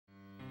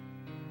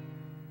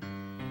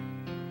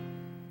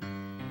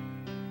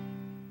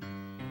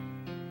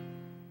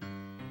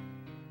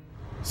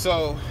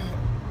So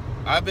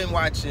I've been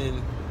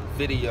watching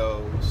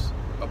videos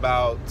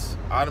about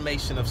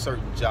automation of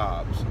certain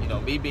jobs. You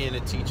know, me being a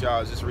teacher, I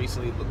was just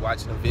recently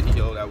watching a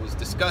video that was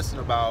discussing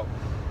about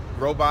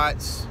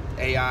robots,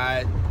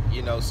 AI,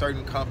 you know,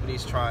 certain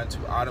companies trying to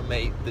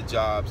automate the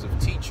jobs of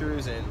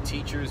teachers, and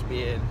teachers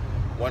being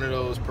one of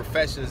those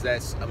professions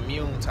that's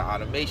immune to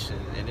automation.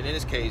 And in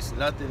this case,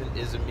 nothing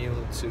is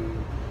immune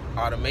to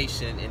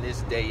automation in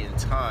this day and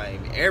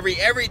time.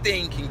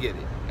 Everything can get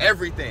it.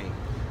 Everything.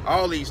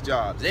 All these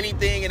jobs,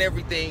 anything and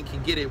everything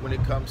can get it when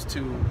it comes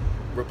to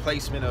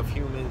replacement of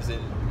humans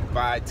and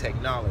by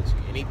technology.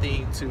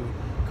 Anything to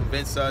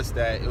convince us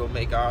that it will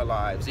make our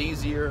lives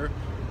easier,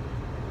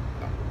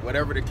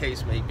 whatever the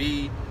case may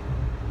be,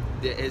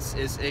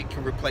 it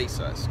can replace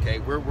us. Okay,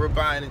 we're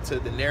buying into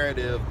the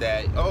narrative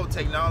that, oh,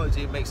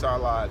 technology makes our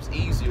lives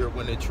easier,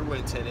 when the true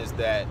intent is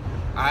that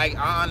I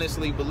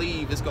honestly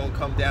believe it's going to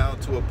come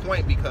down to a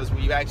point, because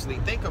when you actually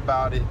think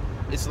about it,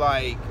 it's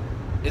like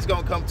it's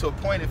going to come to a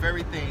point, if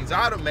everything's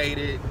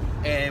automated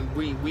and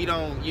we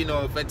don't, you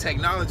know, if a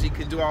technology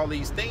can do all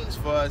these things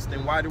for us,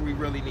 then why do we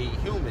really need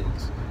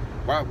humans?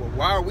 Why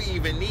are we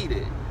even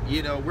needed?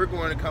 You know, we're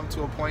going to come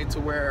to a point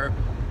to where,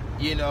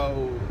 you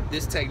know,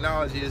 this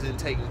technology isn't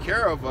taking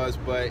care of us,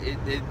 but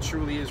it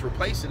truly is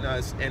replacing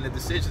us, and the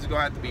decisions are going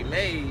to have to be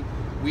made.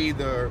 We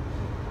either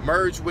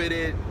merge with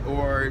it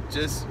or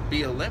just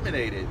be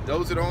eliminated.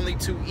 Those are the only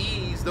two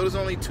E's. Those are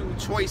only two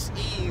choice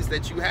E's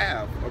that you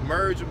have. A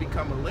merge or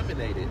become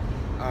eliminated.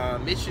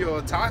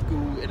 Michio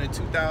Otaku in a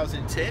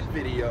 2010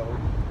 video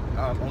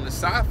on the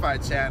Sci-Fi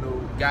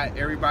Channel got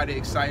everybody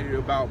excited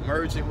about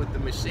merging with the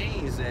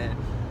machines, and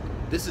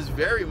this is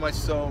very much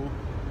so.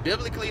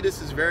 Biblically,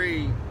 this is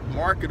very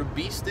mark of the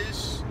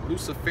beastish,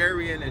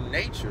 Luciferian in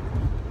nature.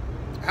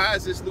 How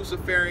is this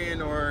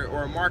Luciferian or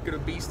a mark of the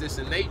beastish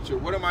in nature?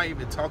 What am I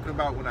even talking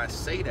about when I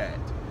say that?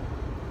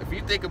 If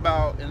you think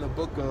about in the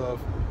book of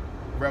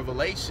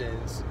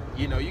Revelations,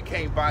 you know, you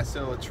can't buy,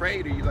 sell, or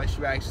trade unless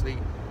you actually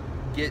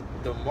get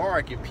the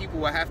mark, and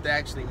people will have to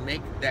actually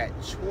make that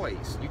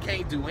choice. You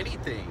can't do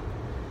anything.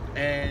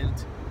 And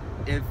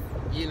if,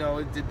 you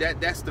know,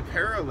 that's the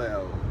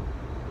parallel,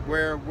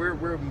 where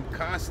we're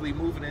constantly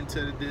moving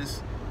into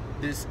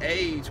this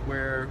age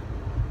where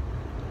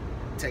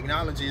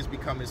technology is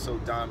becoming so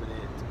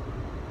dominant.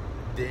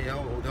 The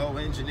whole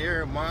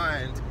engineer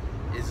mind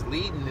is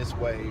leading this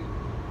way,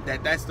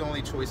 that's the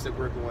only choice that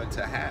we're going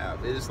to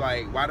have. It's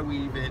like, why do we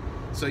even,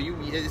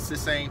 it's the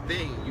same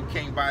thing. You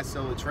can't buy,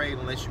 sell, or trade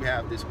unless you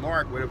have this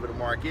mark, whatever the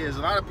mark is.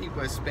 A lot of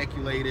people have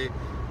speculated,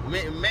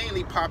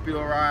 mainly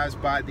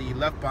popularized by the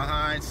Left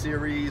Behind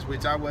series,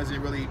 which I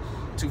wasn't really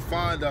too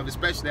fond of,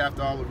 especially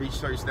after all the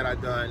research that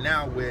I've done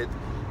now with,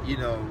 you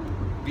know,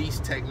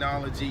 beast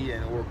technology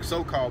or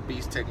so-called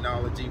beast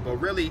technology, but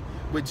really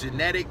with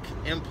genetic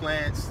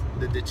implants,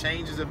 the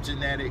changes of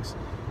genetics,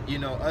 you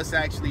know, us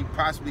actually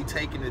possibly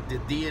taking the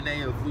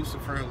DNA of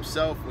Lucifer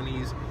himself when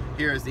he's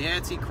here as the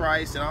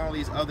Antichrist, and all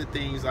these other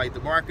things. Like the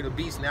mark of the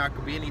beast now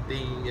could be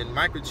anything, and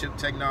microchip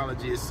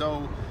technology is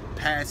so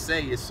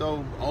passe, it's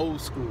so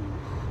old school,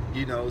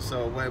 you know,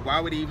 so why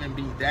would it even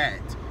be that?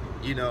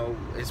 You know,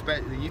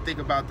 especially you think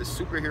about the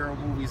superhero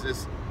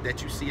movies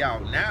that you see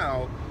out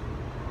now.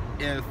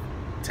 If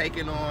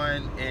taking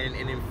on and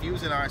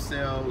infusing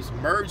ourselves,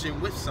 merging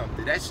with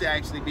something, that should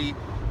actually be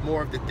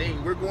more of the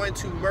thing. We're going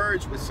to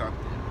merge with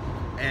something.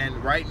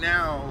 And right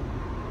now,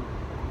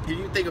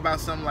 you think about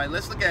something like,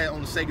 let's look at it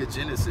on Sega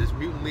Genesis,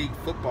 Mutant League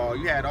Football.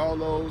 You had all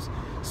those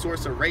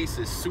sorts of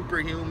races,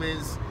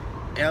 superhumans,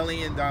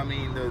 alien, I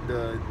mean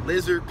the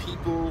lizard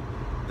people,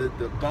 the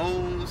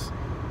bones,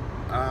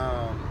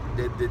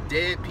 the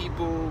dead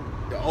people,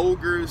 the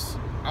ogres,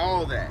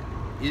 all that,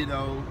 you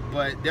know.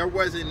 But there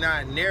wasn't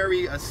not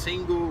nary a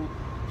single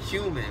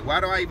human. Why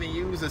do I even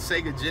use a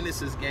Sega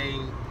Genesis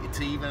game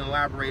to even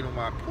elaborate on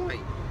my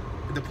point?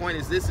 The point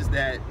is this, is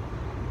that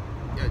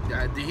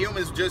the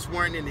humans just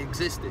weren't in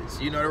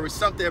existence. You know, there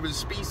was a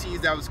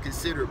species that was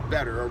considered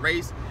better, a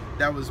race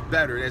that was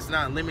better, that's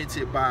not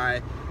limited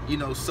by, you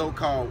know,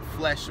 so-called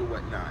flesh or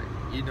whatnot,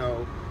 you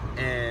know.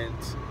 And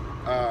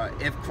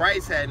if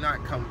Christ had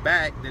not come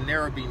back, then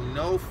there would be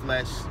no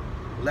flesh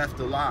left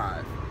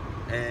alive.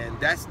 And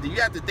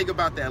you have to think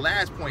about that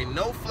last point,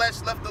 no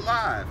flesh left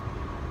alive,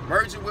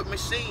 merging with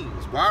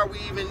machines. Why are we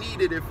even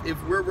needed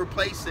if we're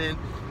replacing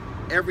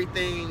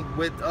everything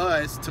with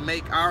us to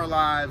make our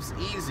lives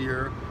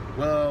easier?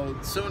 Well,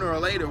 sooner or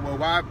later, well,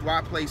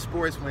 why play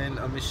sports when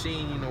a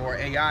machine or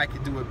AI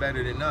can do it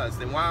better than us?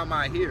 Then why am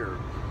I here?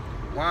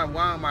 Why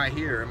am I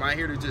here? Am I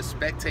here to just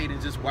spectate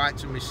and just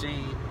watch a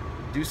machine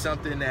do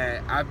something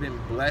that I've been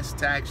blessed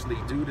to actually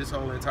do this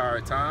whole entire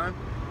time?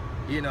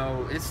 You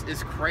know,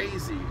 it's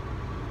crazy.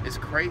 It's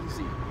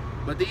crazy.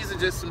 But these are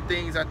just some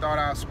things I thought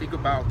I'll speak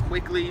about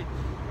quickly.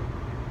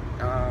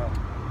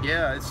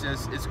 Yeah,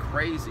 it's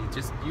crazy.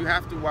 Just, you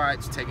have to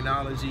watch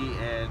technology,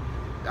 and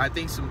I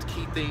think some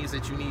key things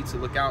that you need to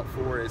look out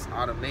for is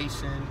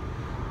automation,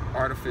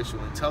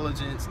 artificial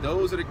intelligence.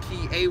 Those are the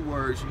key A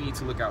words you need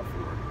to look out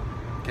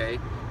for. Okay,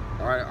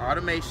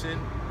 automation,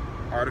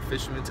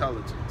 artificial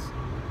intelligence.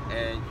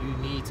 and you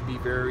need to be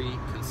very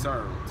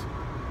concerned.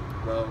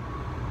 Well,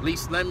 at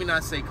least let me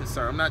not say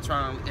concerned. I'm not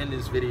trying to end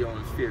this video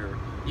in fear.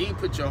 You need to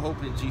put your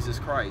hope in Jesus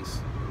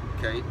Christ,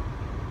 okay?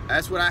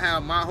 That's what I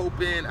have my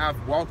hope in.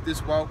 I've walked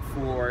this walk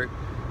for,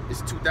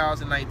 it's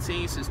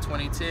 2019, since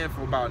 2010,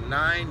 for about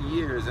 9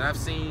 years, and I've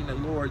seen the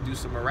Lord do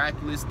some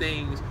miraculous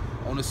things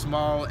on a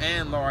small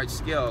and large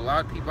scale. A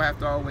lot of people have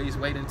to always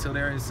wait until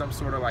they're in some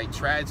sort of like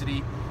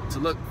tragedy to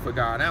look for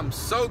God. I'm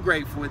so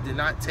grateful it did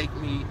not take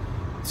me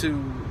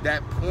to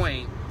that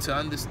point to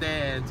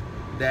understand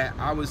that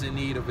I was in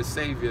need of a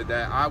Savior,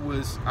 that I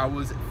was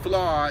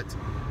flawed,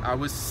 I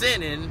was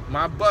sinning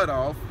my butt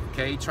off,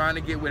 okay, trying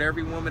to get with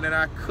every woman that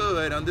I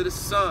could under the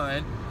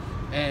sun,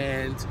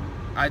 and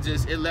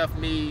it left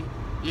me,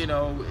 you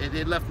know,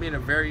 it left me in a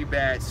very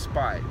bad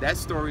spot. That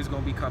story is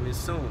going to be coming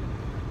soon.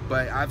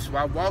 But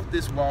I walked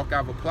this walk,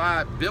 I've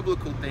applied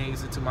biblical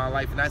things into my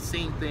life, and I've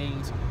seen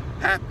things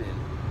happen.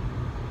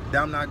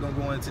 Now, I'm not going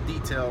to go into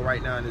detail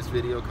right now in this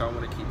video because I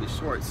want to keep it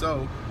short.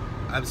 So,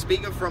 I'm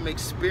speaking from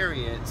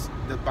experience.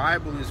 The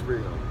Bible is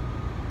real.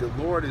 The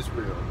Lord is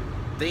real.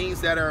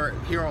 Things that are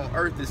here on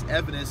earth is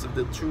evidence of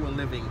the true and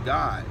living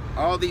God.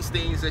 All these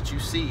things that you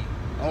see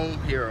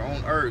on here,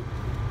 on earth,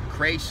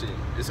 creation,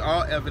 it's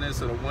all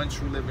evidence of the one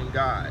true living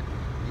God.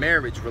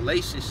 Marriage,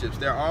 relationships,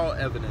 they're all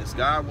evidence.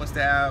 God wants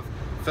to have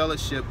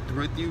fellowship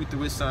with you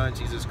through his son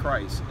Jesus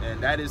Christ,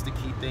 and that is the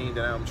key thing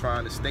that I'm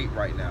trying to state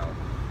right now.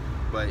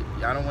 But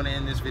I don't want to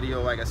end this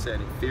video, like I said,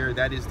 in fear.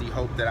 That is the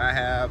hope that I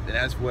have, and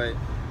that's what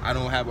I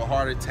don't have a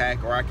heart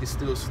attack, or I can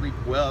still sleep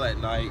well at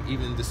night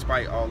even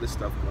despite all this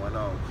stuff going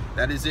on.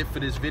 That is it for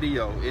this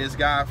video. Is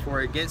God for or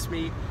against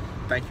me?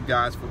 Thank you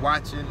guys for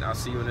watching. I'll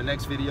see you in the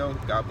next video.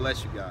 God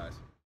bless you guys.